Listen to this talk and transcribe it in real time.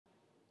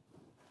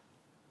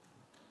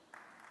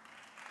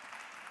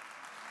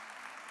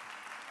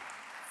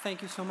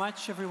Thank you so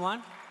much,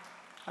 everyone.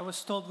 I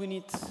was told we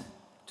need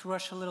to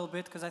rush a little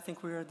bit because I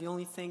think we're the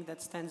only thing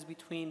that stands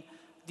between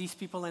these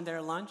people and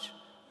their lunch.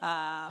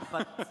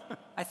 But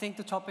I think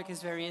the topic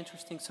is very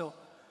interesting. So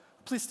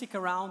please stick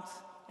around.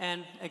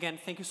 And again,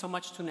 thank you so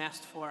much to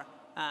Nest for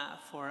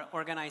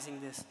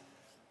organizing this.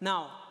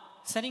 Now,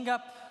 setting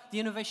up the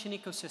innovation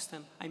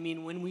ecosystem. I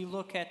mean, when we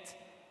look at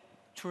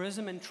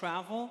tourism and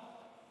travel,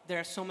 there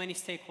are so many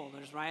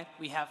stakeholders, right?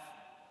 We have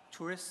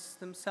tourists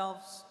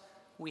themselves.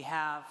 We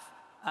have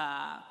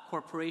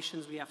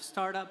corporations. We have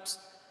startups.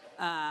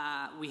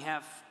 We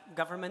have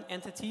government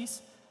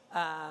entities.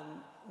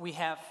 We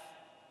have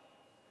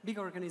big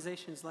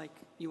organizations like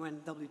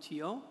UN,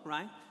 WTO,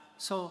 right?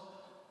 So,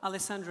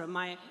 Alessandra,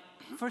 my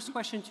first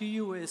question to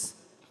you is,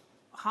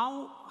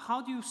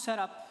 how do you set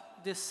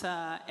up this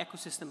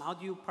ecosystem? How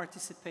do you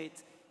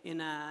participate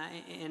in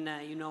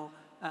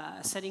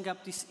setting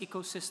up this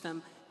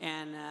ecosystem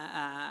and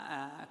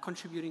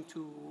contributing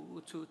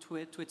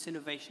to its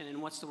innovation?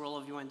 And what's the role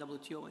of UN,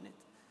 WTO in it?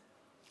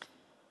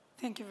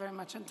 Thank you very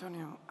much,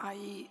 Antonio.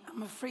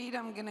 I'm afraid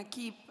I'm going to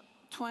keep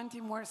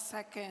 20 more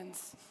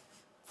seconds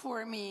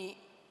for me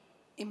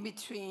in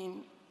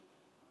between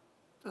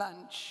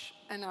lunch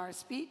and our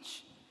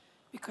speech,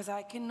 because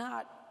I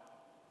cannot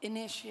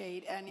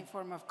initiate any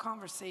form of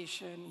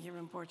conversation here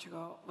in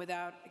Portugal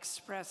without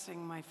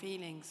expressing my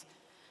feelings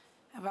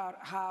about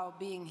how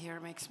being here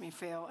makes me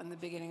feel in the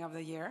beginning of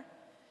the year.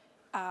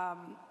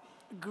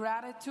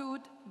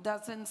 Gratitude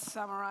doesn't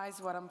summarize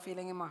what I'm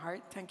feeling in my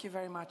heart. Thank you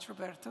very much,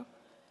 Roberto.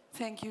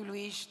 Thank you,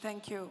 Luis.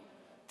 Thank you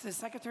to the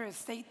Secretary of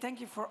State.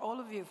 Thank you for all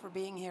of you for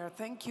being here.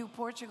 Thank you,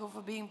 Portugal,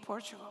 for being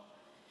Portugal.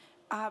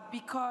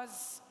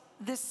 Because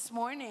this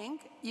morning,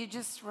 you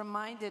just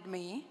reminded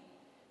me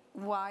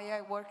why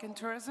I work in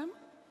tourism.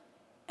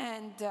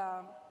 And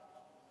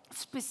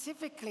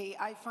specifically,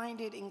 I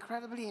find it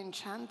incredibly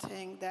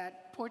enchanting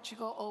that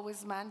Portugal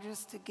always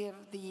manages to give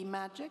the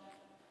magic.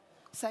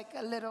 It's like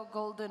a little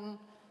golden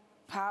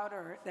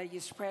powder that you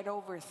spread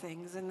over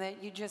things and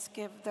that you just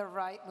give the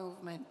right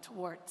movement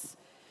towards.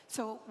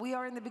 So we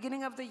are in the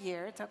beginning of the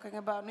year talking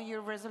about New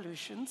Year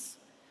resolutions,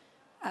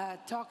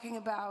 talking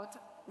about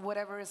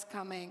whatever is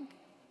coming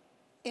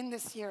in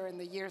this year and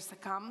the years to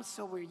come.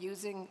 So we're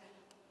using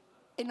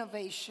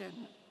innovation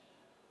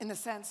in the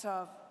sense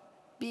of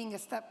being a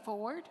step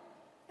forward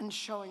and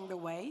showing the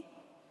way.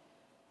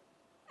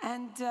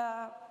 And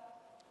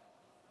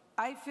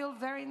I feel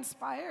very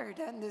inspired,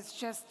 and it's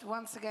just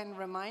once again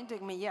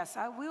reminding me, yes,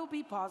 I will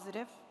be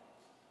positive.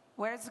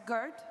 Where's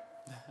Gert?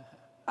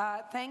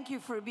 Thank you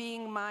for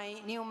being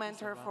my new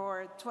mentor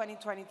for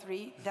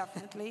 2023,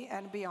 definitely,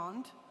 and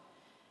beyond.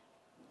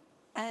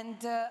 And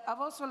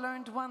I've also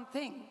learned one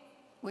thing,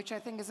 which I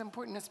think is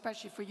important,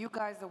 especially for you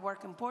guys that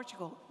work in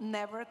Portugal.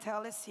 Never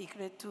tell a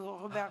secret to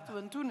Roberto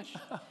Antunes,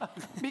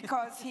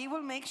 because he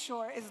will make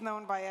sure it's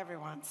known by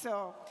everyone.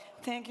 So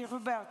thank you,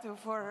 Roberto,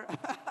 for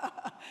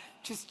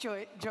just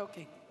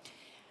joking.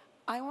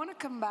 I want to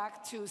come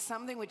back to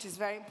something which is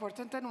very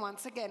important, and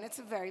once again, it's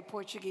a very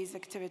Portuguese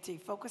activity,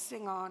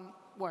 focusing on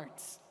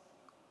words.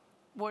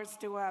 Words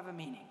do have a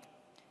meaning.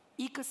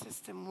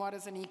 Ecosystem, what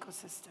is an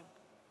ecosystem?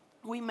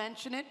 We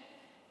mention it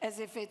as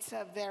if it's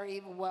a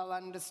very well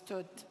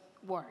understood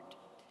word.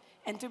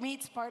 And to me,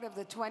 it's part of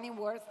the 20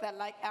 words that,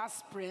 like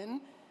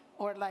aspirin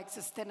or like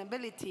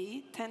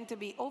sustainability, tend to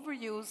be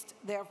overused,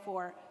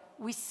 therefore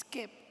we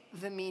skip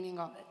the meaning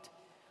of it.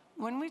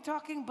 When we're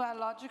talking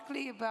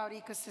biologically about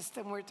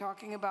ecosystem, we're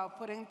talking about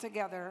putting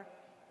together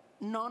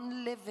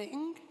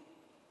non-living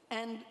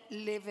and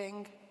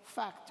living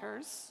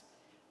factors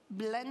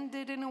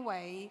blended in a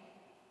way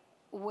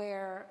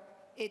where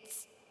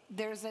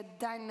there's a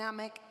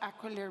dynamic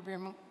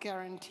equilibrium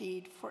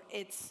guaranteed for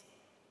its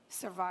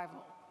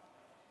survival.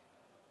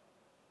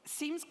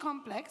 Seems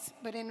complex,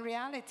 but in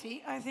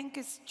reality, I think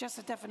it's just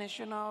a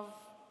definition of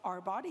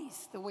our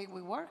bodies, the way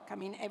we work. I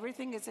mean,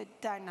 everything is a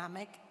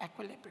dynamic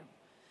equilibrium.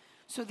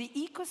 So the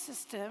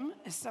ecosystem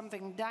is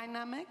something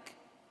dynamic,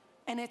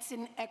 and it's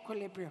in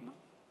equilibrium.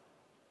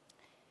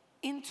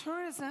 In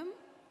tourism,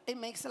 it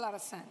makes a lot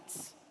of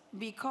sense,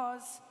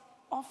 because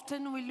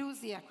often we lose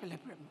the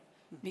equilibrium,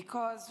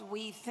 because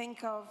we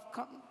think of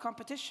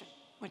competition,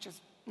 which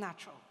is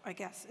natural, I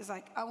guess. It's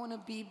like, I want to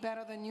be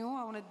better than you,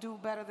 I want to do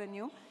better than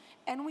you.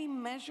 And we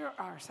measure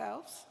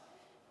ourselves,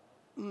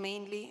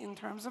 mainly in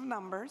terms of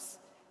numbers,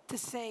 to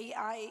say,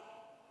 I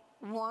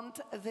want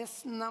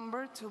this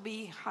number to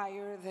be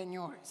higher than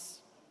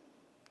yours.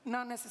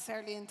 Not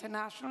necessarily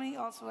internationally,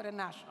 also at a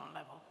national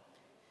level.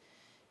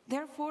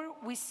 Therefore,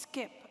 we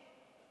skip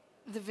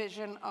the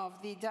vision of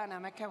the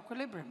dynamic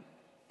equilibrium,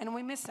 and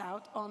we miss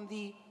out on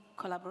the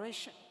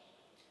collaboration.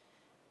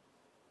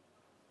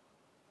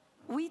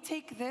 We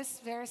take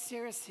this very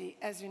seriously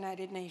as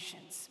United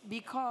Nations,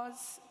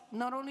 because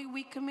not only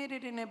we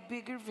committed in a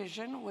bigger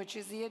vision, which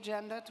is the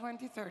Agenda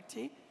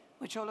 2030,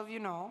 which all of you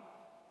know,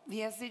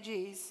 the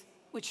SDGs,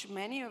 which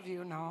many of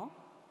you know,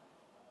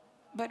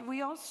 but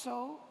we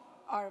also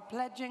are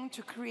pledging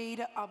to create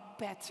a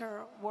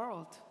better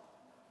world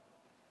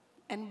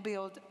and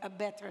build a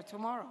better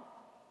tomorrow.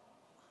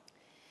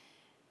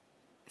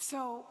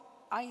 So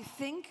I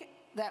think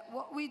that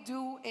what we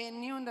do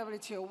in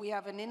UNWTO, we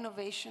have an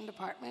innovation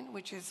department,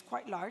 which is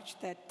quite large,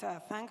 that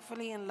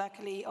thankfully and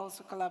luckily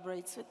also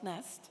collaborates with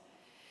NEST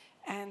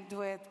and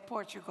with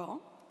Portugal.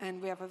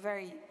 And we have a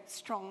very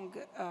strong,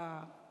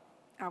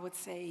 I would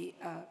say,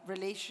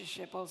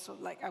 relationship also,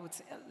 like I would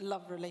say, a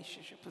love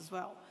relationship as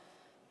well,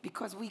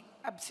 because we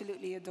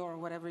absolutely adore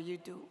whatever you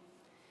do.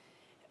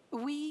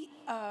 We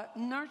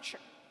nurture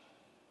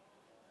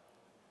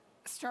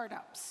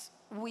startups.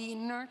 We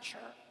nurture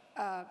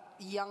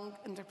young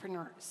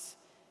entrepreneurs.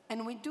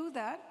 And we do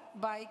that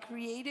by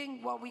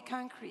creating what we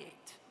can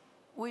create,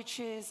 which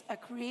is a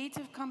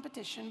creative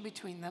competition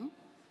between them.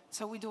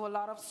 So we do a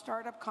lot of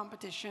startup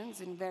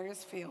competitions in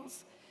various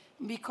fields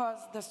because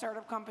the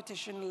startup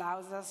competition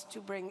allows us to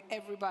bring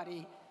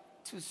everybody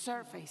to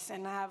surface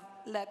and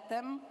let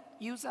them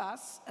use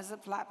us as a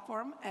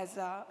platform, as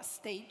a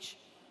stage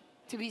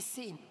to be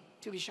seen,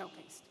 to be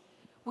showcased.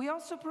 We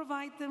also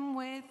provide them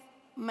with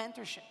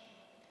mentorship.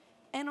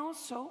 And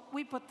also,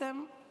 we put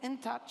them in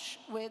touch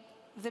with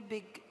the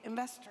big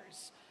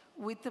investors,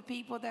 with the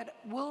people that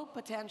will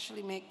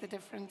potentially make the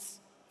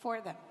difference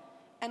for them.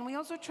 And we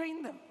also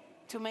train them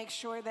to make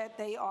sure that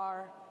they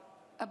are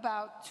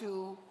about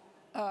to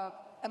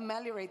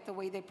ameliorate the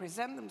way they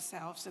present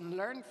themselves and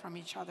learn from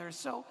each other.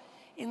 So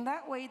in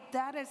that way,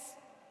 that is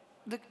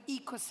the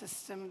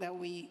ecosystem that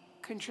we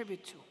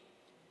contribute to.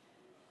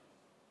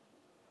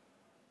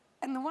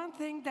 And the one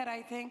thing that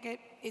I think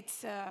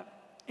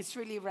it's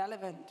really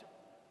relevant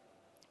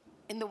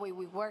in the way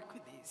we work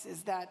with these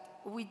is that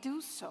we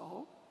do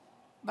so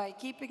by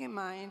keeping in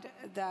mind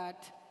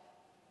that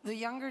the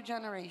younger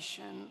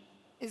generation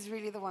is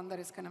really the one that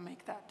is going to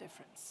make that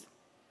difference.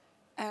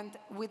 And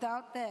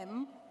without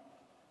them,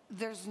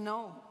 there's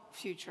no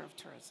future of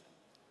tourism.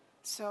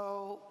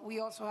 So we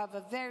also have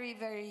a very,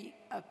 very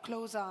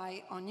close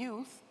eye on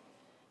youth,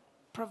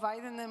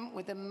 providing them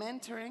with the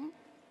mentoring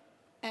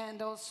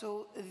and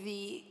also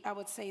I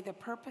would say the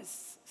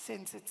purpose,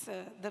 since it's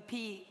the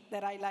P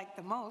that I like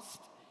the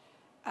most,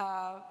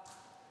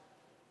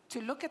 to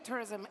look at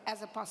tourism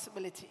as a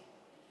possibility,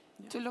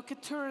 to look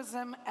at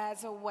tourism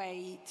as a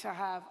way to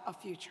have a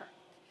future.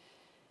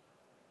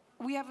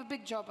 We have a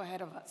big job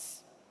ahead of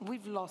us.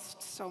 We've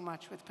lost so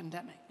much with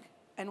pandemic,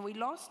 and we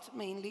lost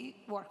mainly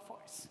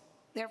workforce.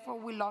 Therefore,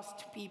 we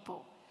lost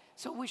people.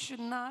 So we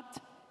should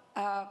not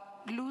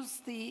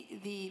lose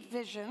the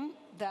vision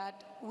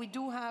that we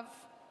do have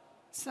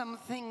some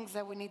things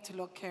that we need to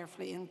look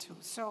carefully into.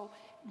 So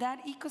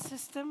that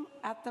ecosystem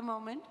at the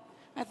moment,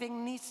 I think,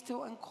 needs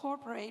to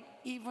incorporate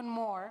even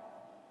more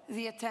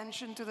the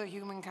attention to the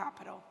human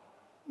capital,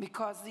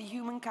 because the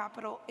human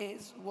capital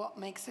is what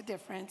makes a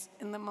difference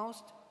in the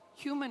most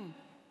human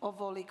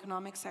of all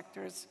economic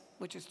sectors,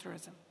 which is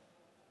tourism.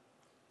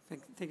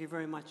 Thank you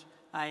very much.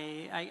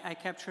 I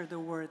captured the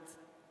word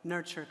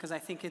nurture because I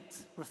think it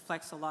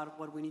reflects a lot of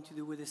what we need to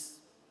do with this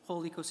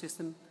whole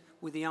ecosystem,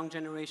 with the young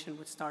generation,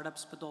 with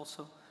startups, but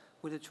also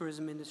with the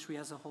tourism industry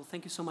as a whole.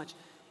 Thank you so much.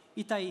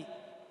 Itai,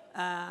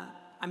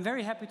 I'm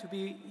very happy to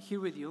be here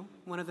with you.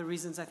 One of the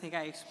reasons I think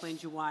I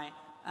explained you why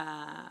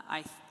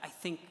I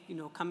think, you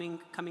know,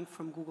 coming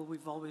from Google,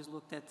 we've always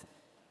looked at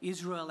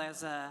Israel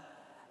as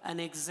an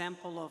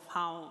example of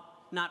how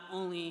not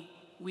only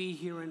we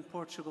here in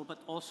Portugal, but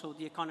also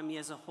the economy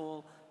as a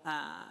whole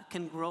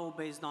can grow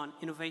based on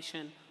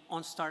innovation,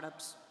 on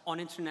startups, on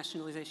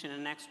internationalization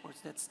and exports.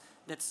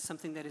 That's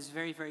something that is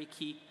very, very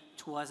key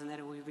to us and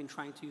that we've been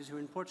trying to use here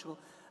in Portugal.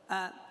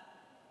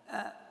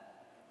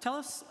 Tell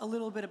us a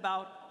little bit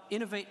about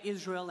Innovate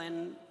Israel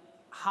and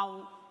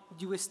how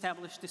you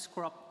establish this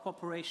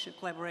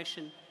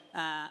collaboration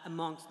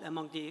among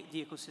the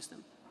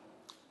ecosystem.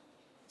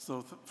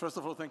 So first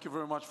of all, thank you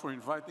very much for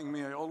inviting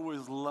me. I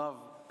always love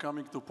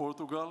coming to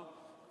Portugal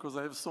because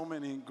I have so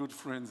many good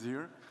friends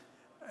here.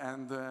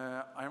 And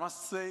I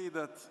must say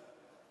that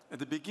at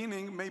the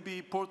beginning,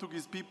 maybe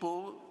Portuguese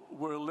people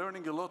were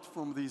learning a lot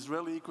from the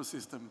Israeli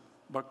ecosystem.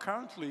 But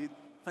currently,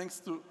 thanks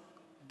to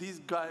these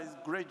guys'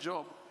 great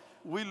job,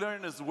 we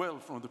learn as well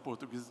from the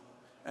Portuguese.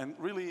 And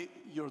really,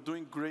 you're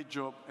doing a great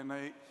job. And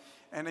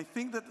I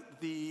think that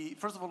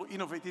first of all,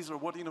 Innovate Israel,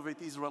 what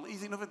Innovate Israel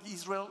is? Innovate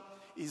Israel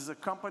is a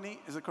company,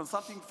 is a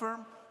consulting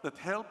firm that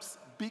helps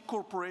big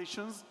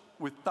corporations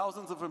with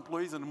thousands of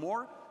employees and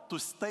more to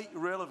stay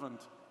relevant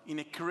in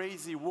a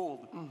crazy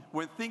world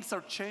when things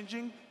are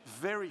changing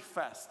very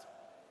fast.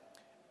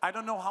 I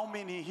don't know how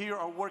many here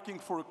are working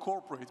for a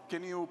corporate.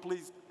 Can you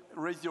please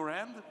raise your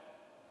hand?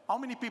 How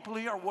many people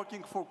here are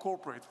working for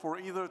corporate, for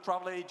either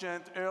travel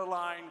agent,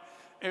 airline,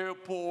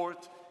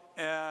 airport,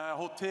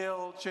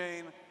 hotel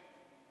chain?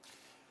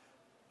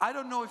 I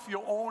don't know if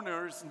your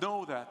owners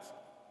know that,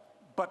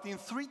 but in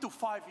 3 to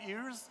 5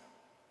 years,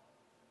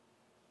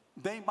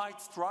 they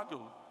might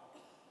struggle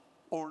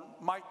or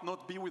might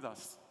not be with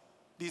us.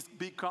 These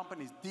big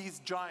companies, these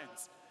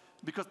giants,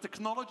 because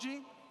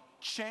technology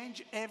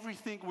changed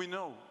everything we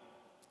know,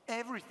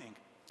 everything.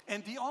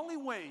 And the only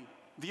way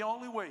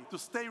to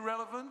stay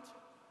relevant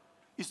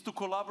is to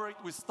collaborate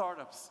with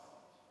startups.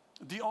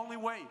 The only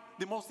way,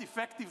 the most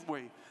effective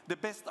way, the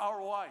best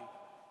ROI.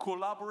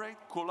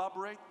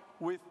 collaborate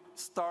with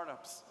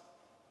startups.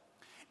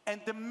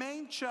 And the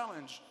main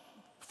challenge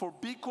for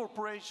big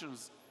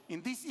corporations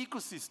in this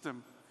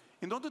ecosystem,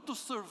 in order to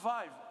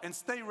survive and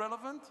stay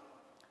relevant,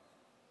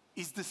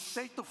 is the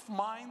state of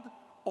mind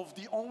of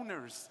the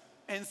owners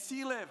and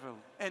C-level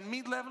and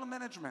mid-level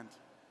management.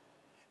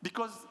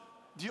 Because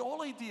the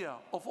whole idea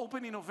of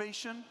open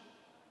innovation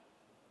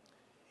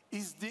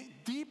is the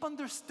deep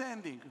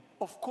understanding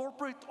of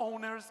corporate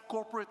owners,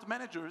 corporate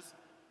managers,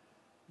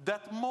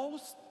 that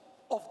most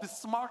of the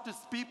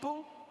smartest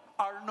people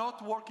are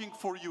not working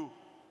for you.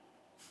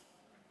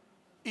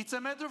 It's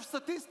a matter of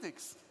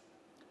statistics.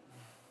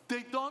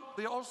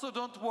 They also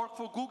don't work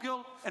for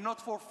Google and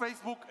not for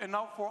Facebook and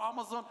now for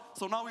Amazon,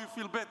 so now you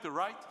feel better,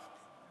 right?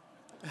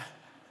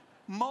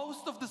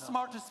 Most of the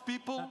smartest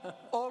people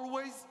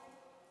always,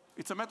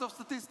 it's a matter of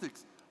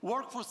statistics,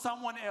 work for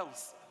someone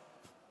else.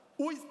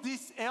 Who is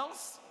this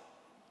else?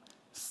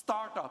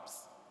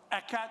 Startups,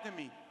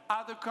 academy,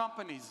 other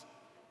companies.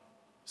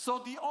 So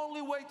the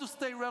only way to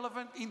stay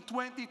relevant in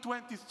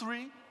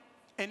 2023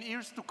 and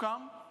years to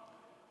come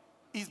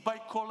is by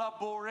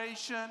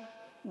collaboration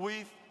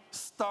with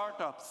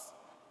startups.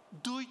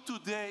 Do it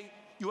today.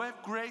 You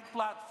have great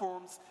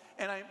platforms.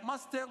 And I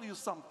must tell you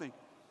something.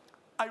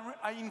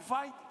 I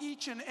invite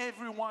each and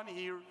every one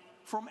here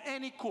from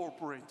any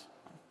corporate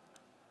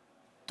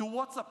to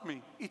WhatsApp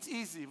me. It's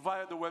easy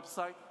via the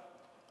website.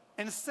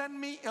 And send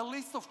me a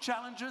list of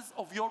challenges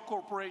of your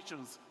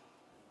corporations.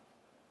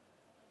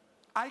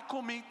 I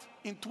commit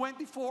in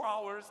 24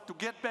 hours to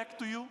get back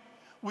to you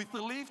with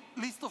a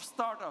list of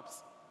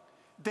startups.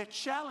 The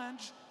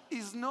challenge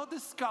is not the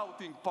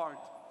scouting part,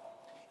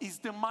 it's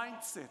the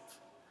mindset.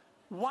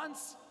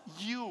 Once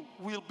you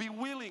will be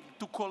willing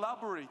to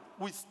collaborate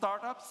with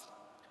startups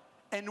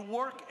and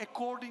work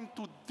according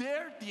to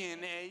their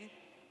DNA,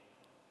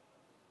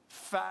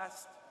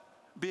 fast,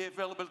 be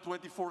available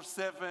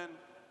 24/7,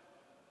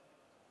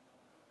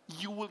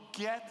 you will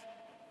get,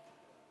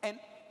 and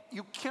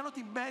you cannot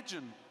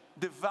imagine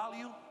the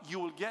value you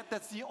will get.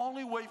 That's the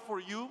only way for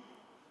you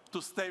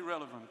to stay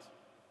relevant.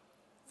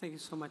 Thank you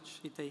so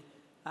much, Itay.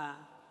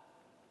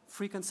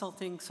 Free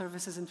consulting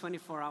services in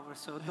 24 hours,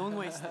 so don't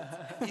waste it.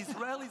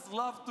 Israelis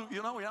love to,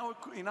 you know,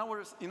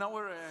 in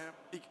our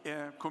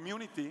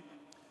community,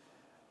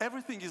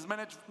 everything is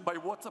managed by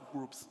WhatsApp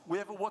groups. We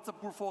have a WhatsApp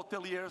group for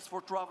hoteliers,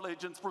 for travel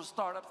agents, for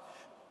startups,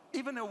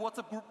 even a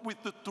WhatsApp group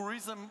with the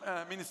tourism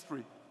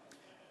ministry.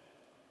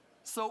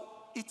 So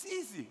it's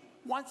easy.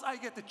 Once I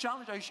get a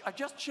challenge, I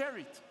just share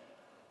it.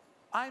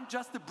 I'm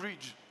just a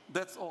bridge,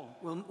 that's all.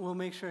 We'll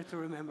make sure to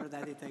remember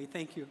that, Itay.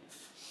 Thank you.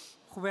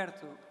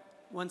 Roberto,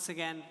 once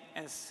again,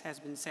 as has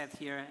been said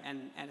here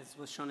and as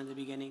was shown in the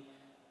beginning,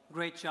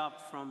 great job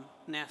from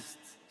Nest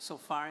so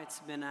far. It's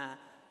been a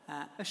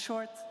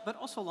short but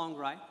also long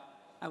ride,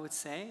 I would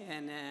say,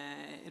 and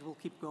it will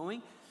keep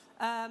going.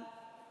 I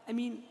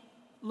mean,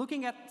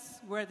 looking at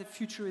where the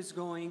future is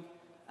going,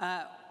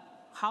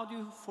 how do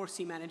you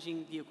foresee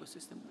managing the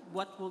ecosystem?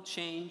 What will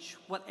change?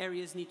 What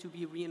areas need to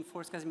be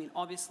reinforced? Because, I mean,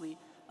 obviously,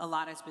 a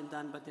lot has been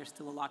done, but there's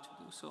still a lot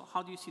to do. So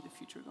how do you see the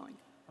future going?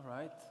 All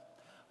right.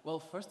 Well,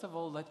 first of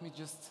all, let me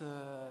just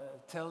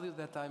tell you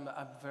that I'm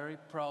very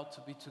proud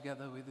to be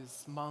together with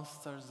these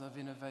monsters of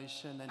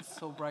innovation and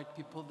so bright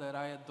people that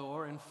I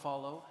adore and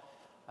follow,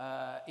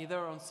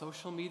 either on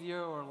social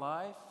media or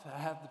live. I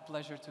had the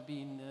pleasure to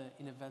be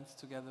in events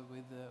together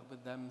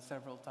with them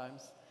several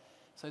times.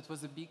 So it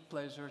was a big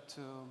pleasure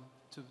to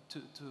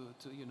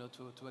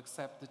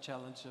accept the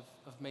challenge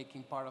of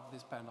making part of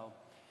this panel.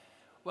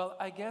 Well,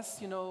 I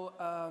guess,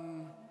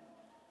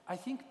 I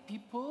think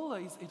people,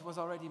 it was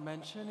already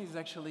mentioned, is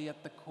actually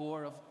at the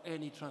core of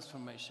any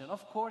transformation.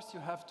 Of course, you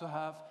have to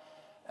have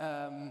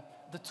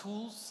the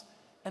tools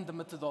and the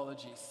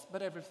methodologies,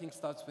 but everything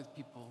starts with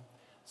people.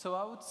 So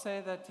I would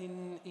say that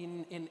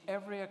in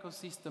every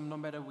ecosystem, no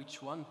matter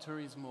which one,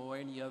 tourism or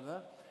any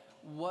other,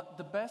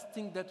 the best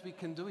thing that we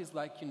can do is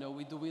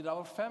we do with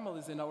our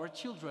families and our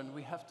children.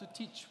 We have to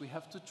teach, we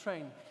have to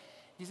train.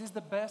 This is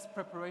the best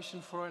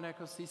preparation for an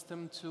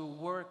ecosystem to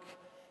work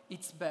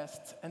its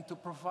best and to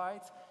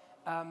provide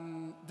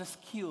the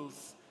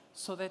skills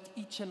so that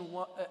each and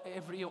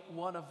every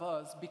one of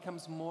us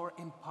becomes more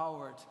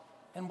empowered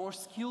and more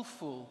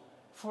skillful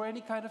for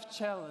any kind of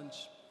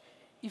challenge.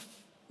 If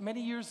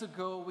many years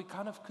ago we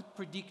kind of could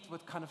predict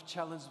what kind of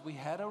challenge we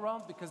had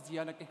around because the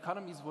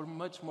economies were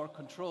much more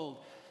controlled,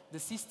 the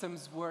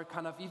systems were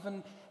kind of,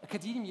 even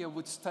academia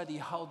would study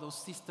how those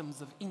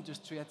systems of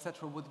industry,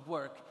 etc., would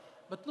work.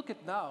 But look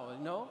at now,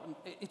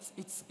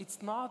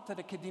 it's not an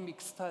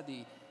academic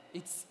study.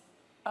 It's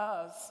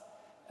us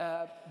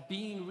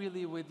being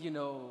really with,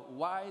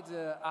 wide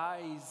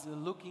eyes,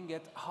 looking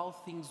at how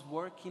things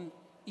work in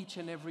each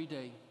and every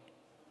day.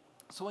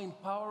 So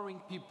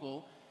empowering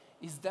people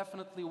is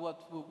definitely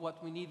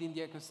what we need in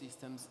the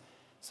ecosystems.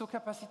 So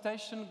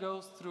capacitation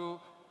goes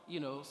through,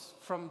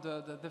 from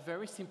the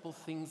very simple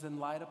things and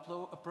light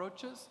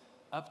approaches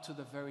up to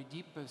the very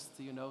deepest,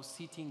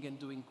 sitting and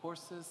doing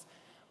courses.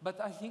 But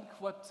I think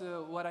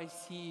what I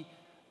see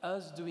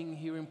us doing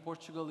here in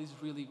Portugal is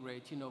really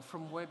great, you know,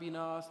 from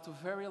webinars to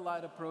very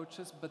light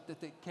approaches, but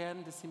that they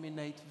can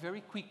disseminate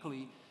very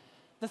quickly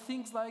the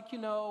things like, you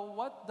know,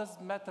 what does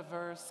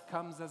metaverse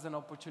comes as an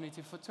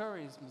opportunity for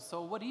tourism?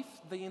 So what if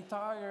the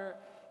entire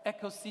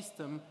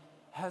ecosystem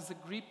has a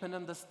grip and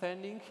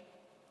understanding,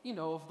 you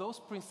know, of those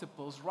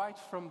principles right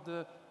from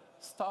the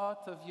start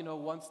of, you know,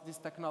 once this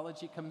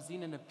technology comes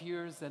in and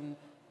appears, and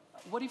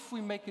what if we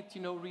make it,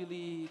 you know,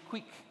 really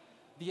quick,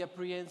 the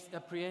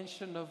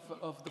apprehension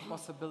of the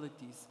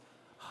possibilities?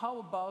 How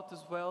about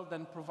as well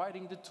then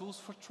providing the tools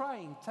for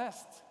trying,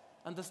 test,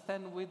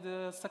 understand with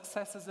the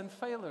successes and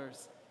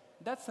failures?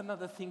 That's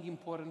another thing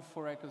important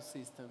for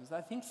ecosystems.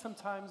 I think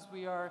sometimes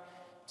we are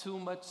too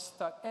much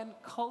stuck, and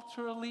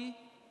culturally,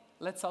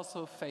 let's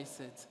also face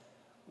it,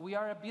 we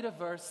are a bit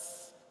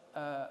averse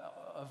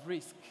of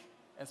risk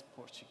as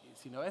Portuguese,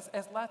 you know,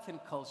 as Latin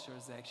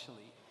cultures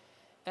actually.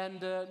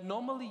 And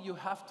normally you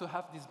have to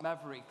have this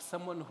maverick,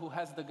 someone who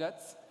has the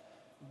guts,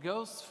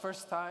 goes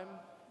first time,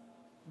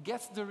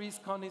 gets the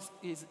risk on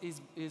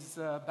his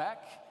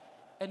back,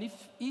 and if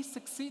he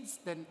succeeds,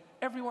 then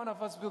every one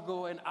of us will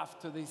go and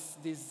after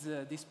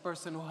this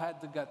person who had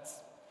the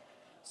guts.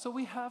 So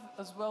we have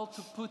as well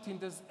to put in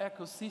these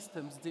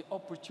ecosystems the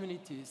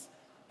opportunities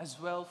as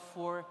well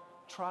for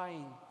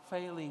trying,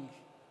 failing,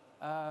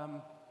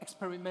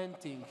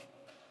 experimenting,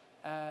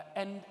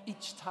 and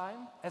each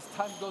time, as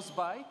time goes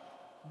by,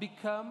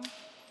 become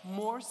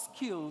more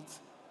skilled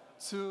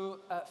to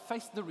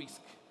face the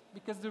risk,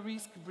 because the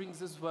risk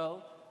brings as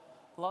well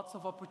lots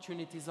of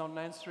opportunities on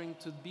answering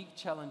to big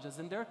challenges,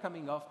 and they're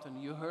coming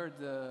often. You heard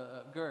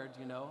Gerd,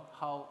 you know,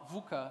 how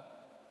VUCA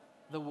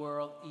the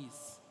world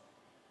is.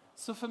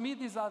 So for me,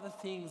 these are the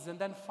things, and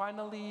then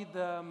finally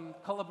the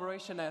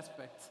collaboration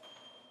aspect.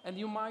 And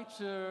you might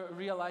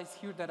realize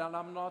here that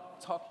I'm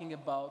not talking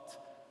about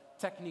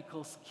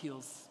technical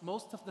skills.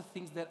 Most of the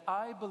things that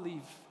I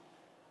believe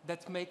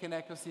that make an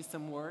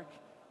ecosystem work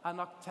are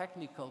not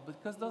technical,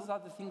 because those are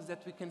the things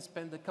that we can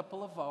spend a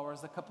couple of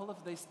hours, a couple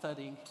of days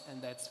studying,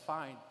 and that's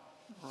fine.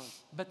 Right.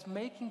 But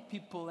making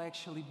people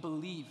actually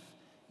believe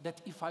that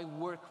if I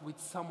work with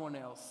someone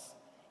else,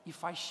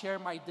 if I share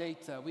my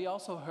data, we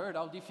also heard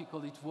how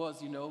difficult it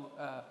was, you know,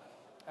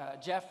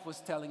 Jeff was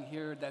telling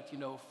here that, you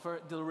know,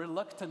 for the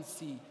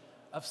reluctancy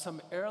of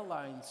some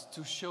airlines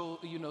to show,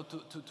 you know,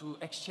 to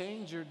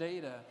exchange your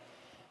data.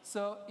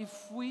 So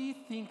if we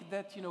think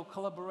that, you know,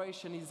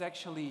 collaboration is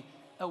actually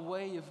a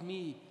way of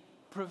me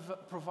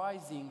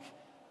providing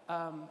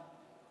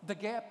the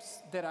gaps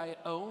that I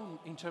own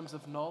in terms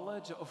of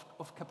knowledge,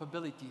 of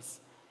capabilities,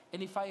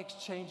 and if I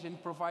exchange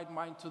and provide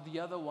mine to the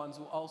other ones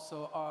who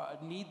also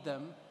need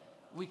them,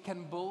 we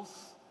can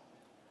both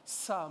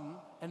sum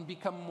and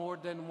become more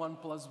than 1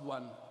 +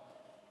 1.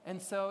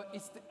 And so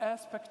it's the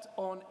aspect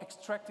on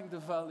extracting the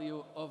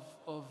value of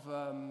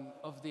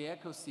the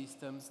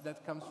ecosystems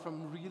that comes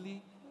from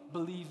really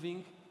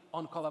believing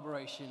on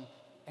collaboration,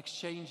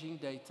 exchanging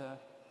data,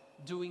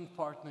 doing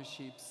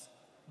partnerships,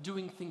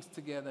 doing things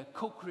together,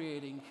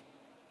 co-creating,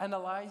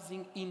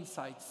 analyzing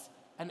insights,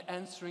 and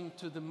answering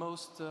to the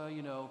most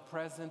you know,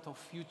 present or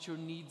future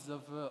needs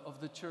of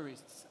the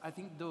tourists. I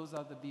think those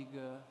are the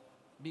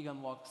big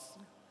unlocks.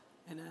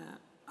 And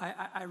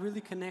I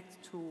really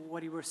connect to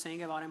what you were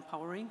saying about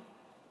empowering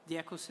the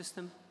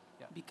ecosystem,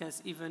 yeah.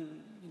 Because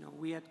even, you know,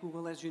 we at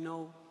Google, as you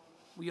know,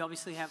 we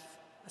obviously have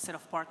a set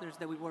of partners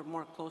that we work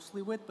more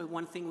closely with, but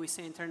one thing we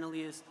say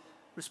internally is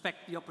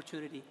respect the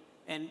opportunity.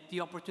 And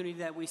the opportunity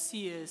that we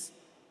see is,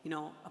 you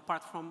know,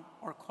 apart from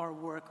our core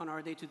work on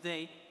our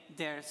day-to-day,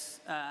 there's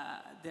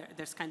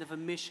kind of a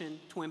mission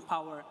to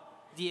empower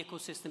the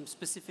ecosystem,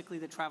 specifically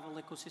the travel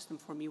ecosystem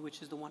for me,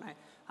 which is the one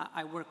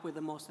I work with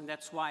the most, and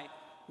that's why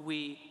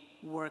we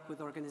work with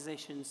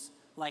organizations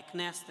like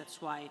Nest.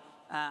 That's why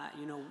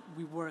you know,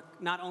 we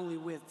work not only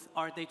with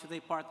our day-to-day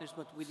partners,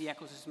 but with the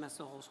ecosystem as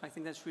a whole. So I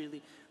think that's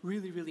really,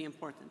 really, really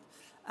important.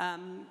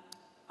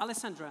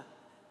 Alessandra,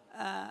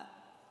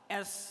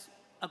 as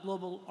a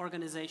global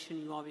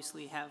organization, you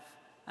obviously have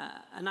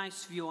a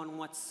nice view on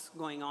what's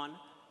going on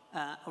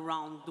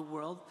around the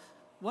world.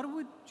 What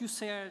would you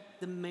say are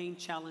the main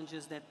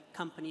challenges that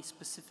companies,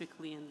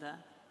 specifically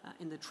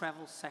in the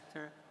travel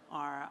sector,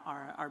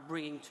 are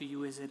bringing to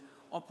you? Is it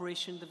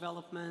operation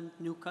development,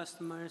 new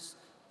customers,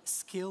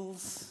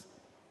 skills?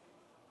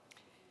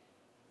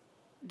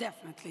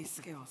 Definitely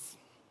skills.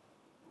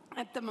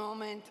 At the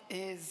moment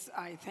is,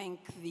 I think,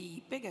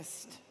 the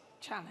biggest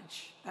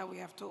challenge that we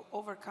have to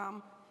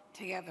overcome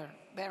together.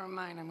 Bear in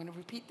mind, I'm going to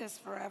repeat this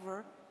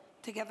forever.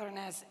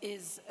 Togetherness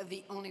is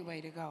the only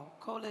way to go.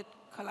 Call it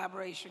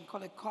collaboration,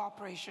 call it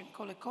cooperation,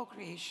 call it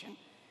co-creation.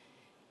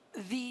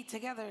 The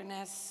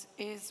togetherness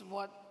is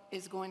what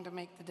is going to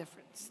make the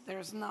difference.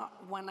 There's not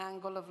one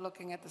angle of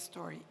looking at the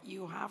story.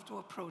 You have to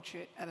approach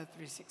it at a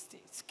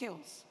 360.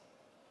 Skills,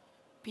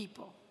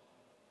 people.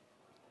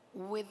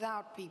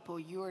 Without people,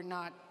 you're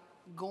not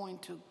going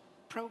to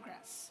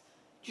progress.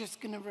 Just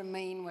going to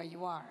remain where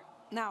you are.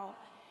 Now,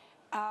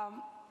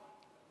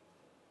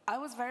 I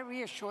was very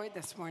reassured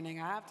this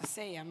morning, I have to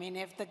say. I mean,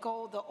 if the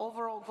goal, the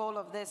overall goal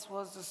of this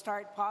was to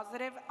start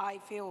positive, I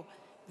feel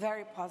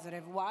very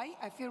positive. Why?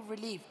 I feel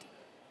relieved.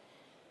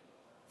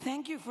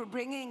 Thank you for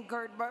bringing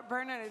Gerd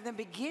Bernard at the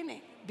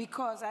beginning,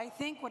 because I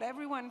think what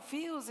everyone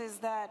feels is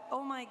that,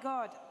 oh my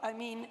God, I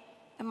mean,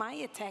 am I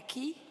a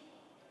techie?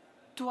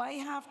 Do I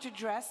have to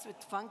dress with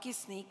funky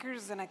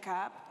sneakers and a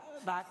cap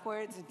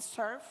backwards and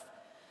surf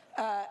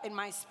in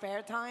my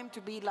spare time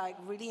to be like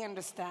really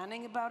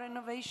understanding about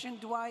innovation?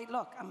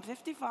 Look, I'm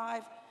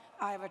 55,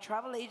 I have a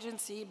travel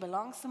agency,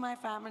 belongs to my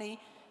family.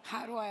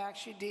 How do I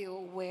actually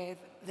deal with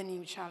the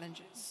new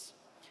challenges?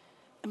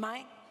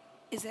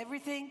 Is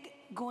everything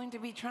going to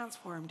be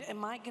transformed?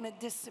 Am I going to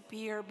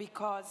disappear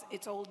because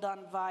it's all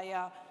done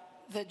via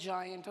the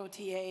giant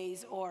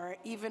OTAs, or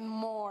even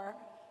more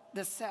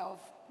the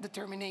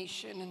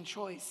self-determination and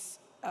choice,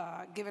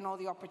 given all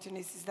the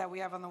opportunities that we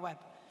have on the web?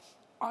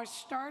 Are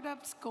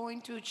startups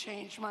going to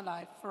change my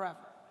life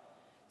forever?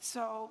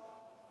 So,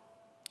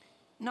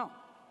 no.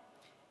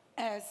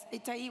 As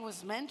Itai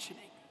was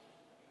mentioning,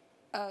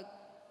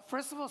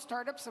 first of all,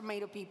 startups are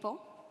made of people,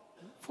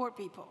 for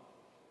people.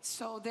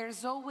 So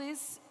there's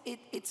always,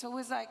 it's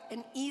always like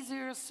an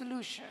easier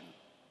solution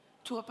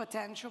to a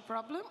potential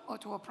problem or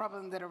to a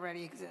problem that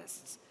already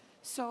exists.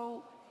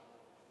 So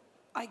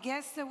I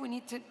guess that we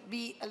need to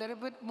be a little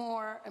bit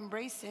more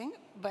embracing,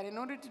 but in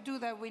order to do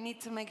that, we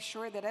need to make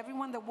sure that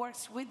everyone that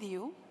works with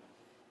you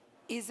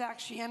is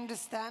actually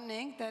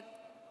understanding that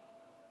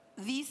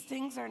these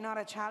things are not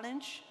a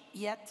challenge,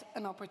 yet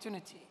an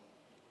opportunity.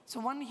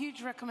 So one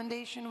huge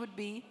recommendation would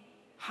be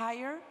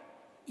hire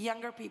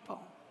younger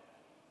people.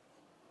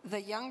 The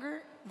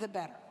younger, the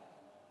better.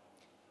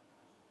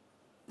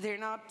 They're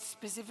not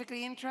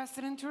specifically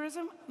interested in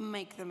tourism,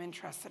 make them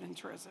interested in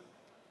tourism.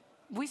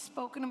 We've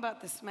spoken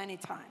about this many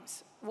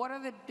times. What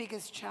are the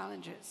biggest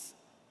challenges?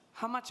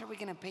 How much are we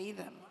going to pay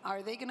them?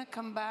 Are they going to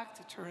come back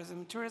to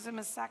tourism? Tourism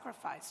is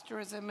sacrifice.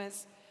 Tourism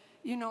is,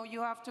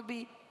 you have to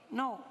be,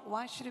 no,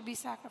 why should it be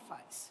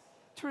sacrifice?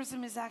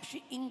 Tourism is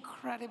actually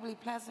incredibly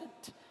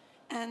pleasant.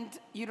 And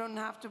you don't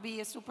have to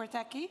be a super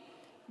techie.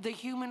 The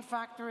human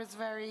factor is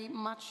very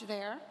much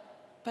there,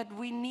 but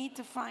we need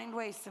to find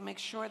ways to make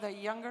sure that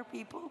younger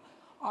people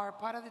are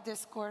part of the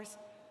discourse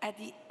at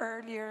the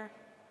earlier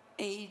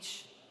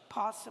age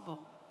possible.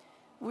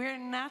 We're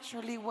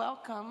naturally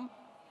welcoming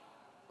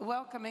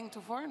to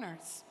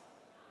foreigners.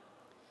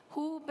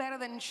 Who better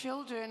than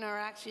children are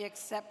actually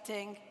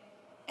accepting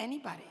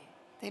anybody?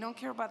 They don't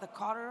care about the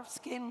color of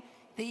skin.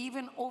 They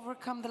even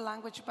overcome the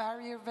language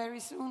barrier very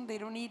soon. They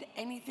don't need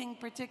anything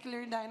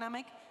particularly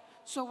dynamic.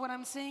 So what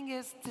I'm saying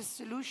is the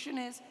solution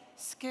is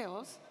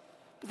skills,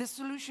 but the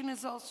solution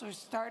is also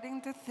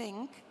starting to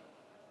think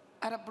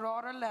at a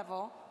broader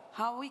level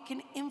how we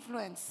can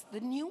influence the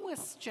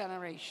newest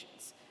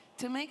generations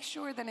to make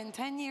sure that in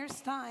 10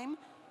 years' time,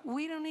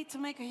 we don't need to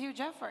make a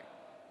huge effort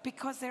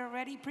because they're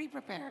already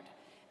pre-prepared.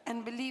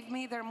 And believe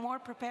me, they're more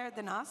prepared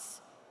than us.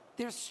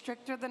 They're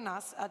stricter than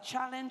us. A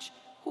challenge,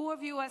 who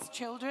of you as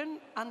children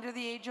under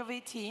the age of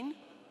 18,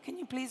 can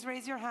you please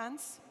raise your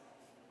hands?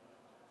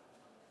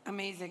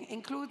 Amazing.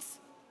 Includes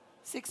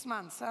 6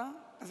 months, huh?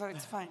 So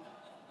it's fine.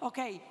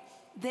 Okay,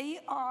 they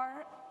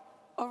are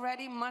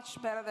already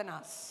much better than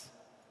us.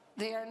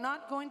 They are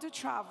not going to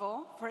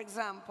travel, for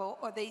example,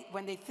 or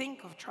when they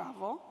think of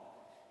travel,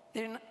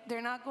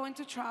 they're not going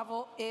to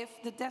travel if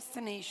the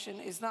destination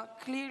is not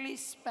clearly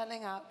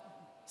spelling out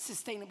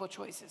sustainable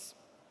choices.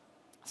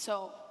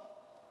 So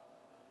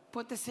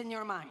put this in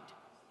your mind.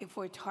 If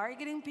we're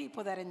targeting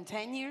people that in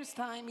 10 years'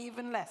 time,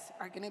 even less,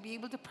 are going to be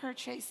able to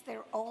purchase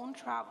their own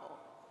travel,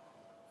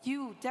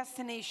 you,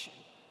 destination,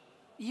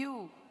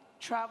 you,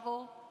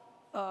 travel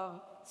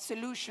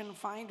solution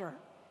finder,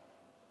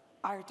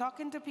 are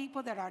talking to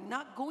people that are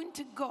not going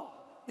to go,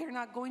 they're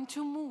not going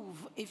to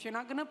move if you're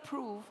not going to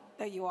prove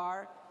that you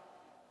are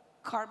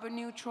carbon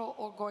neutral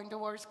or going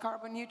towards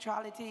carbon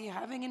neutrality,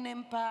 having an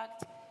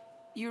impact,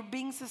 you're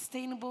being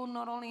sustainable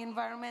not only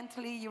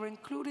environmentally, you're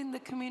including the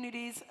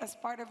communities as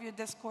part of your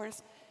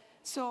discourse.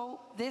 So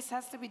this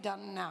has to be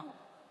done now.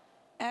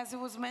 As it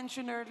was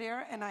mentioned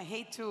earlier, and I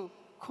hate to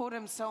quote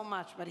him so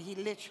much, but he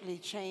literally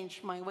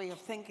changed my way of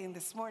thinking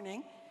this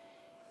morning.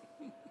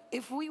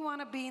 If we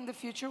want to be in the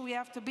future, we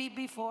have to be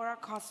before our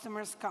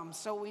customers come.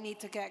 So we need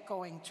to get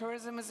going.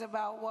 Tourism is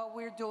about what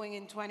we're doing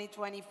in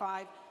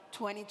 2025,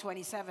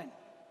 2027.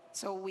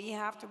 So we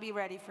have to be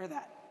ready for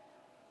that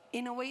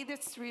in a way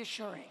that's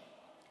reassuring.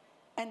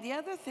 And the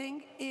other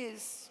thing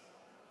is,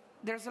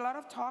 there's a lot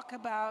of talk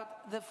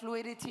about the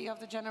fluidity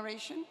of the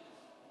generation.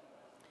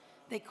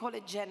 They call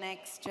it Gen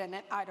X, Gen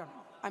X, I don't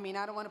know. I mean,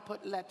 I don't want to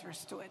put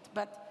letters to it,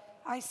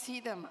 but I see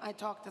them, I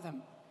talk to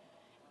them.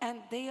 And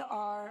they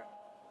are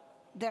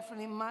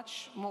definitely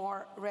much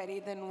more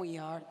ready than we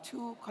are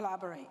to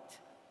collaborate.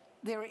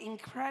 They're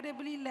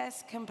incredibly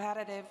less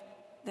competitive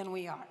than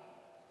we are.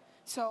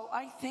 So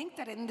I think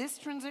that in this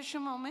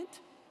transition moment,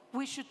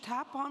 we should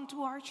tap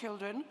onto our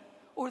children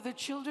or the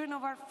children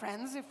of our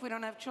friends, if we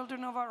don't have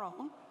children of our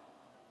own,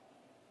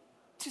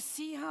 to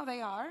see how they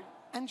are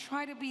and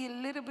try to be a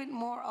little bit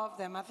more of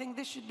them. I think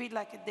this should be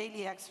like a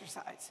daily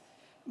exercise.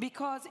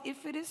 Because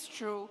if it is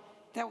true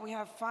that we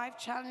have 5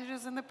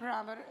 challenges in the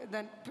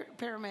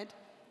pyramid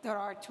that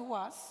are to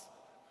us,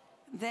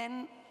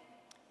 then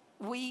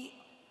we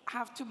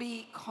have to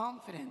be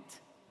confident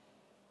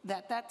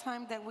that that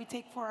time that we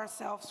take for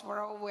ourselves, for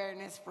our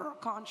awareness, for our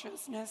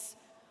consciousness,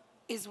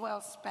 is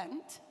well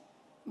spent,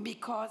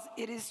 because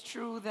it is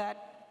true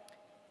that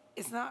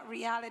it's not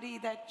reality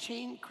that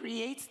change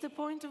creates the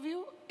point of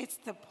view, it's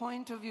the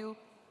point of view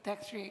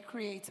that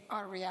creates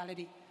our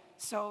reality.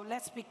 So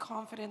let's be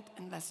confident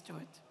and let's do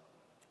it.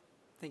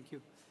 Thank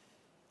you.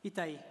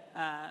 Itai,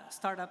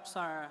 startups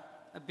are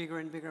a bigger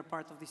and bigger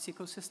part of this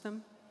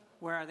ecosystem.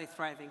 Where are they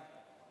thriving?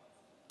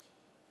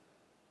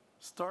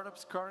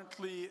 Startups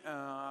currently,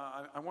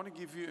 I want to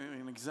give you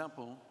an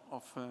example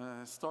of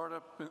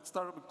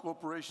startup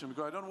cooperation,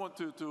 because I don't want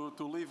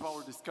to leave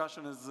our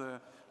discussion as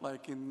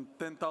like in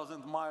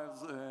 10,000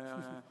 miles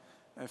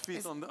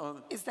feet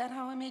on. Is that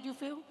how I made you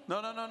feel? No.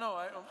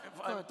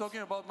 I'm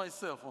talking about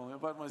myself only.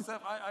 About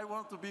myself, I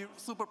want to be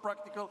super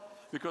practical,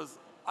 because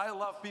I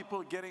love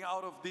people getting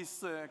out of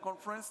this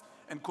conference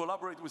and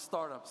collaborate with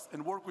startups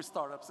and work with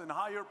startups and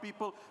hire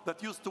people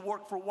that used to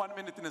work for 1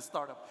 minute in a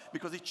startup,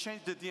 because it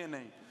changed the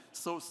DNA.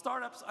 So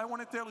startups, I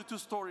want to tell you 2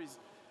 stories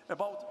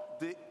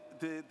about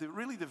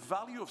really the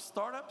value of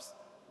startups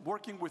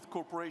working with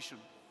corporation.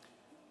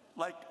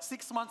 Like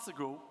 6 months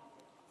ago,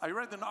 I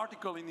read an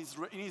article in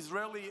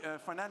Israeli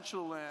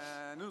financial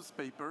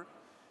newspaper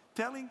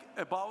telling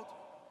about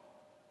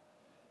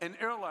an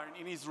airline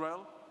in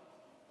Israel,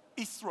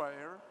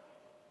 Israel.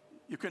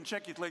 You can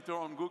check it later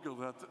on Google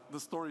that the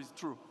story is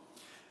true.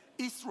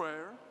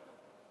 Israel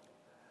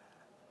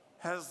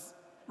has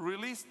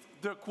released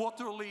their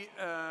quarterly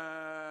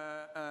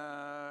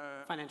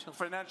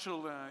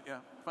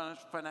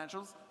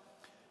financials,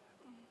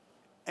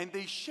 and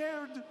they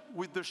shared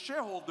with the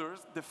shareholders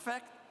the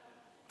fact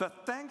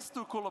that thanks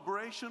to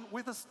collaboration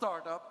with a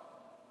startup,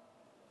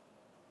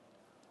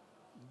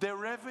 their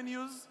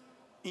revenues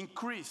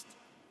increased,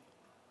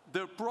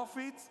 their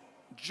profits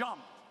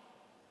jumped,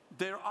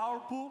 their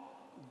ARPU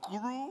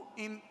grew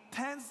in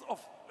tens of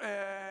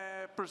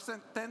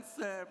percent,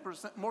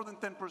 more than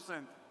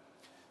 10%.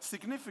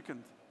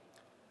 Significant.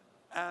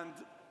 And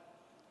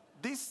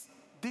this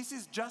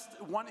is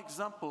just one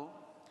example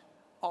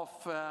of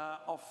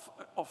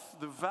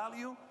the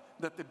value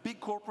that the big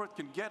corporate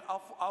can get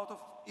out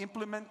of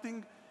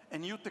implementing a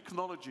new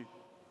technology.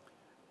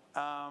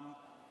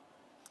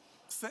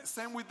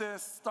 Same with the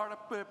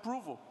startup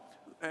Pruvo.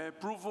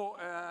 Pruvo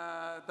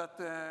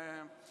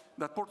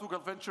that Portugal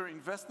Venture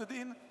invested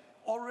in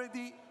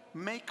already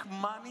make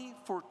money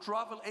for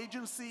travel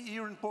agency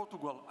here in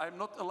Portugal. I'm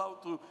not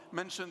allowed to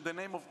mention the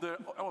name of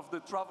the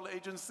travel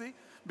agency,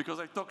 because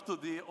I talked to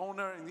the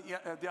owner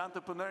and the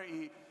entrepreneur,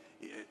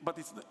 but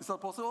it's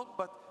not possible.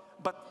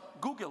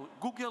 But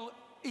Google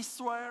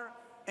Israel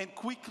and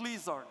Quick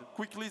Lizard.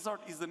 Quick Lizard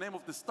is the name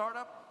of the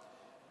startup.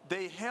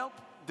 They help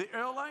the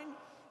airline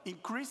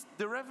increase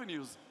the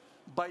revenues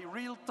by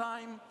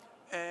real-time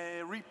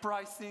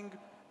repricing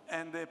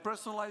and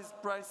personalized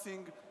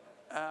pricing.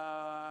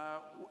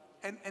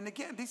 And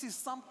again, this is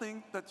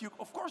something that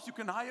of course, you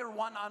can hire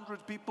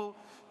 100 people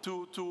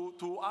to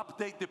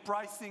update the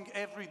pricing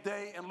every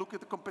day and look at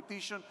the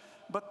competition.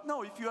 But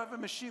no, if you have a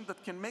machine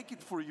that can make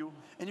it for you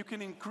and you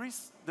can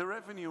increase the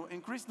revenue,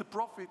 increase the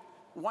profit,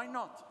 why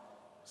not?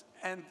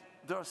 And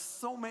there are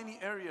so many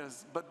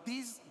areas, but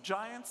these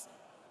giants,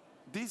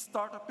 these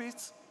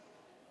startups,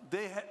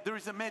 there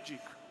is a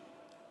magic.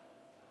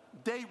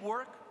 They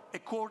work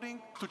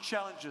according to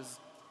challenges.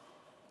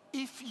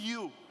 If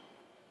you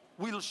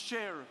will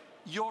share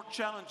your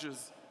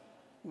challenges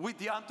with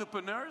the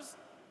entrepreneurs,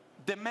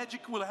 the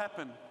magic will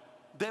happen.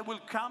 They will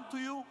come to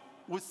you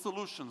with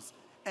solutions,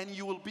 and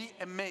you will be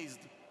amazed.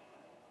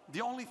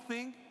 The only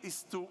thing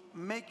is to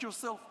make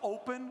yourself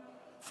open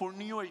for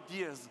new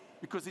ideas,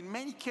 because in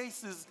many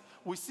cases,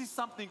 we see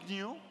something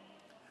new,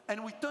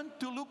 and we tend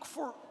to look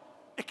for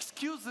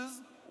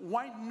excuses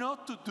why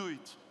not to do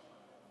it.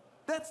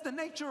 That's the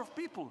nature of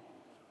people.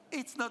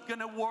 It's not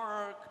going to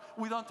work.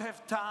 We don't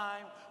have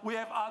time. We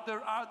have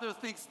other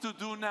things to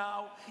do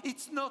now.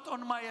 It's not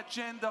on my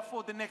agenda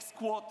for the next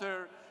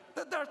quarter.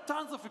 There are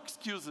tons of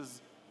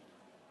excuses.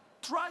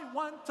 Try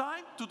one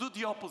time to do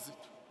the opposite.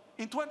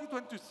 In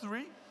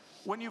 2023,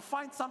 when you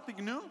find something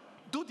new,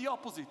 do the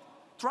opposite.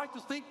 Try to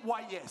think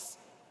why yes,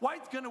 why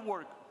it's going to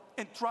work.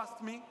 And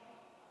trust me,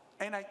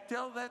 and I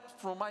tell that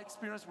from my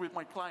experience with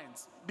my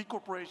clients, big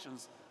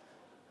corporations,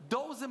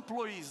 those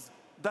employees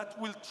that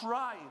will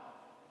try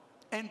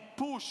and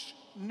push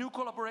new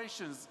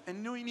collaborations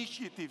and new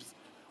initiatives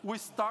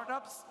with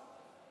startups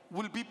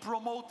will be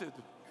promoted,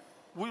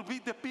 will be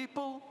the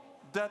people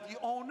that the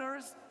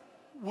owners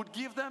would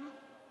give them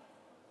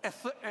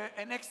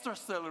an extra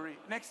salary,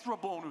 an extra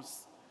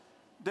bonus.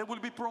 They will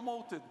be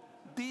promoted.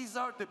 These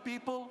are the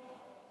people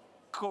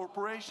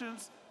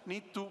corporations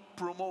need to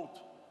promote.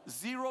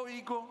 Zero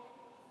ego,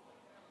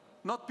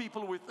 not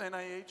people with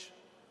NIH,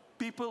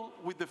 people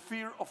with the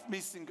fear of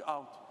missing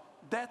out.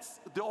 That's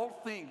the whole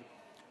thing.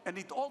 And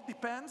it all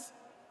depends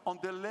on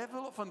the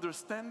level of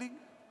understanding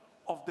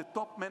of the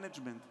top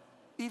management.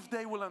 If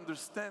they will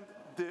understand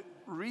the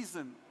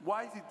reason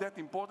why is it that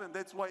important,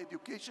 that's why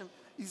education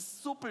is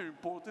super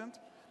important,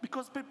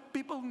 because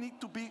people need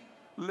to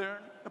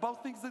learn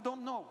about things they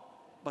don't know.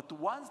 But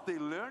once they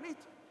learn it,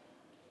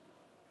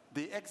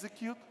 they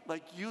execute,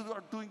 like you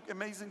are doing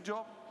amazing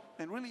job,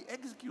 and really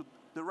execute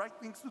the right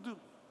things to do.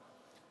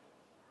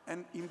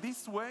 And in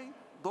this way,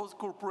 those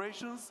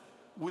corporations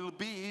will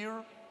be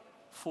here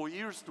for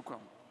years to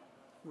come.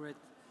 Great.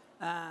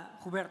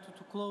 Roberto,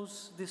 to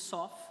close this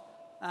off,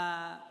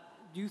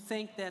 do you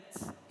think that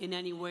in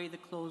any way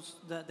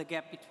the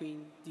gap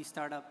between these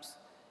startups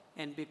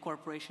and big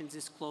corporations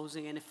is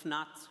closing? And if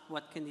not,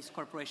 what can these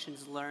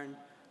corporations learn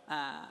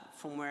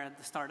from where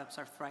the startups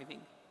are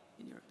thriving,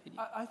 in your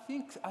opinion? I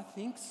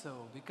think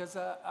so, because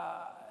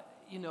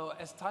you know,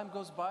 as time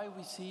goes by,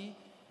 we see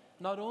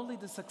not only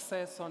the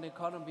success on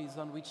economies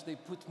on which they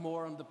put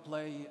more on the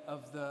play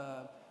of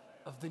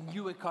the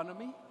new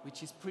economy,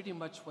 which is pretty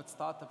much what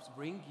startups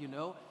bring, you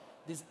know,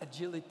 this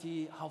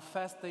agility, how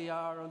fast they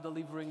are on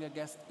delivering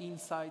against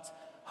insights,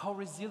 how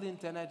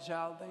resilient and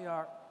agile they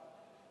are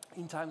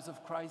in times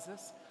of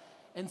crisis.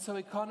 And so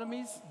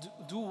economies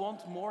do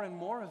want more and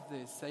more of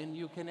this, and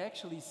you can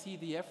actually see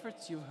the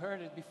efforts. You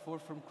heard it before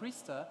from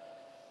Krista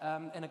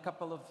and a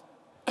couple of,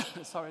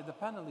 sorry, the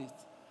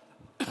panelists,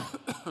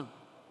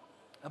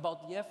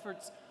 about the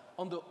efforts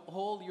on the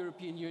whole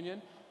European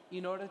Union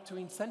in order to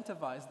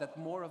incentivize that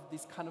more of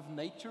this kind of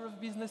nature of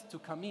business to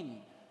come in,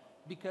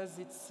 because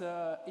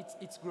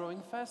it's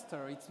growing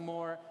faster, it's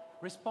more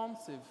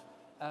responsive.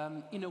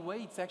 In a way,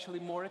 it's actually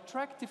more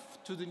attractive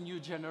to the new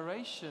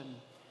generation.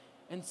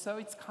 And so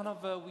it's kind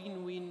of a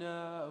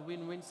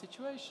win-win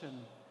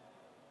situation.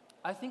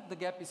 I think the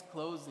gap is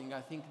closing.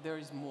 I think there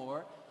is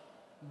more.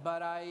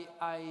 But I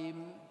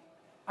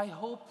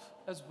hope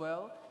as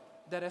well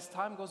that as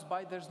time goes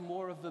by, there's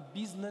more of a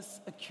business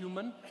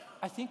acumen.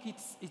 I think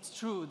it's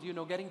true, you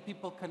know, getting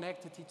people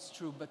connected, it's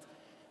true. But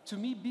to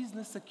me,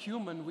 business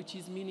acumen, which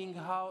is meaning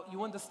how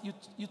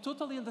you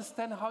totally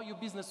understand how your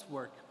business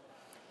works.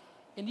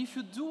 And if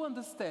you do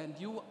understand,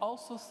 you will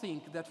also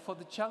think that for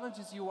the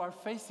challenges you are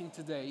facing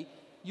today,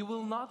 you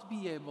will not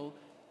be able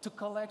to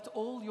collect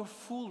all your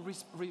full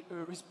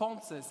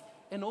responses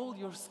and all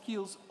your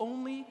skills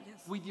only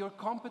with your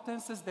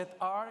competences that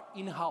are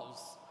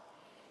in-house.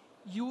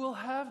 You will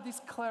have this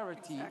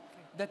clarity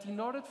that in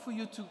order for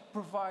you to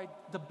provide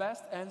the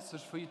best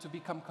answers for you to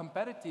become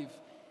competitive,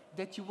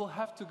 that you will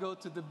have to go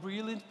to the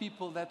brilliant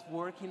people that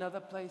work in other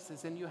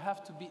places, and you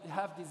have to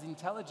have this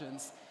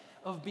intelligence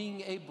of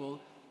being able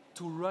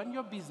to run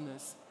your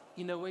business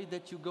in a way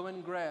that you go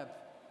and grab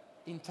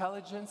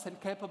intelligence and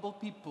capable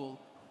people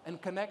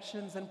and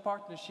connections and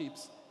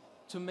partnerships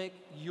to make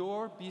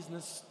your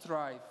business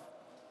thrive.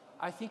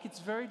 I think it's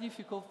very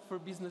difficult for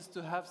business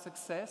to have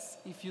success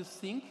if you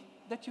think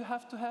that you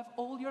have to have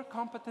all your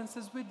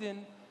competences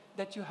within,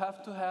 that you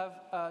have to have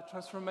a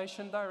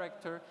transformation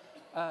director,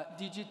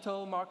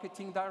 digital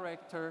marketing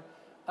director,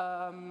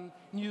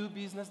 new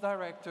business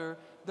director,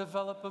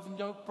 develop of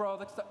new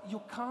products.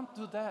 You can't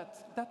do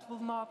that. That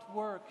will not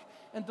work.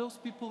 And those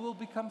people will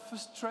become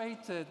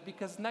frustrated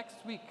because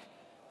next week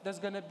there's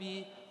going to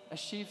be a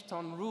shift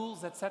on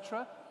rules,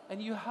 etc.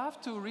 And you have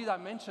to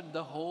redimension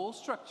the whole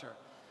structure.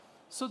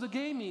 So the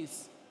game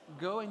is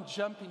go and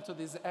jump into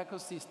this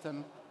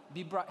ecosystem,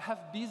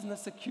 have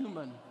business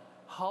acumen.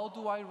 How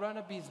do I run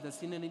a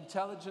business in an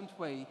intelligent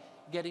way,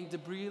 getting the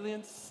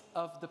brilliance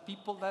of the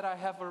people that I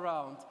have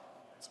around,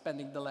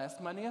 spending the less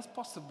money as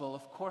possible.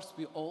 Of course,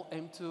 we all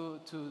aim to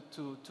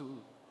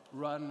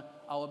run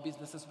our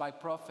businesses by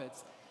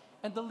profits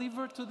and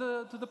deliver to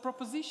the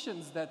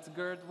propositions that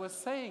Gerd was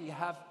saying,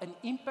 have an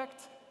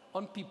impact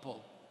on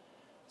people.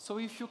 So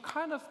if you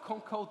kind of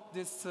concoct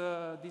this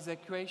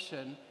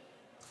equation,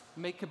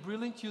 make a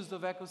brilliant use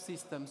of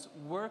ecosystems,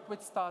 work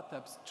with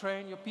startups,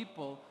 train your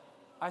people,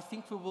 I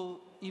think we will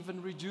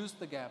even reduce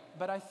the gap.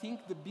 But I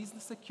think the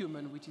business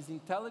acumen, which is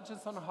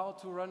intelligence on how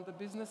to run the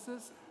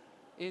businesses,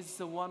 is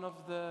one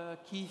of the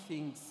key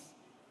things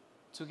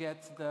to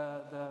get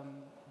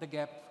the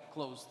gap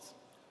closed.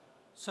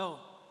 So,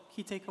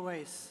 key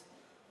takeaways: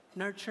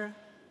 nurture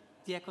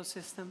the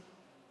ecosystem,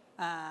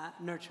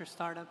 nurture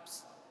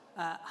startups,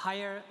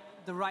 hire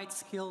the right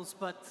skills,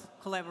 but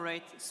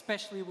collaborate,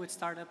 especially with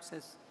startups,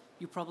 as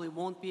you probably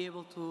won't be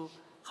able to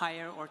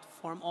hire or to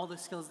form all the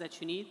skills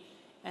that you need.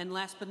 And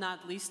last but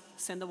not least,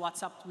 send a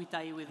WhatsApp to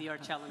Itaí with your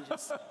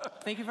challenges.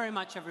 Thank you very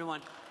much,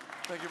 everyone.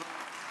 Thank you.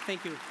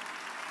 Thank you.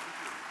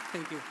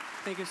 Thank you.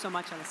 Thank you so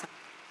much, Alessandro.